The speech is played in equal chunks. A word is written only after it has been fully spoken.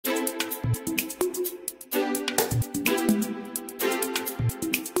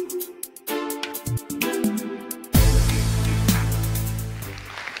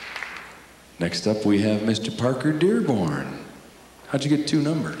Next up, we have Mr. Parker Dearborn. How'd you get 2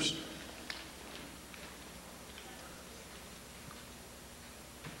 numbers?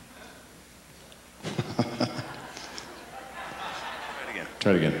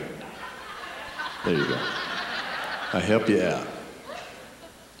 Try it again. There you go. I help you out.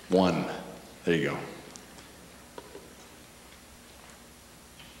 1. There you go.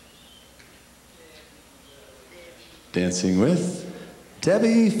 Dancing with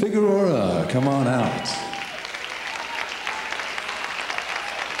Debbie Figueroa. Come on out.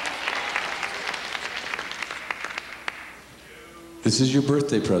 This is your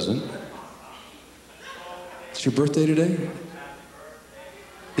birthday present. It's your birthday today?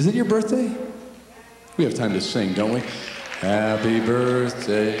 Is it your birthday? We have time to sing, don't we? Happy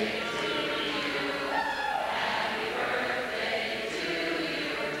birthday.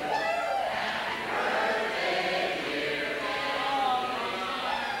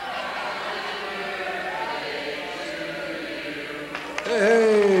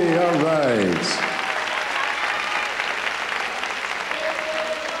 Hey, all right.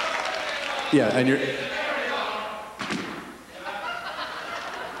 Yeah, and you're...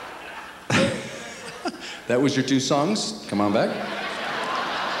 That was your 2 songs. Come on back.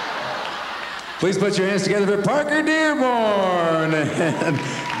 Please put your hands together for Parker Dearborn and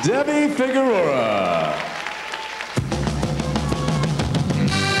Debbie Figueroa.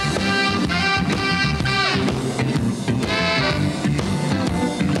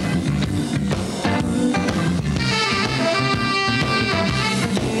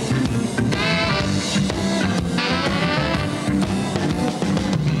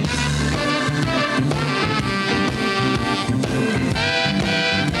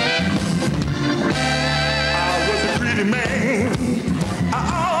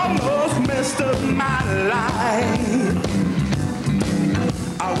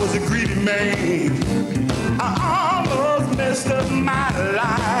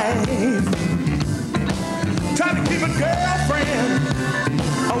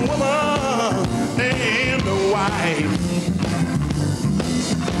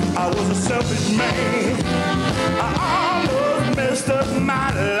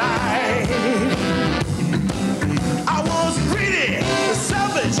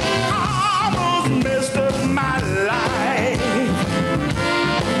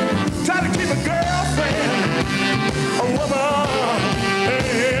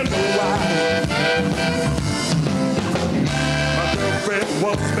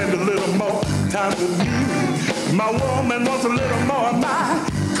 My woman wants a little more of my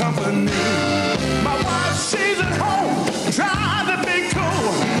company. My wife, she's a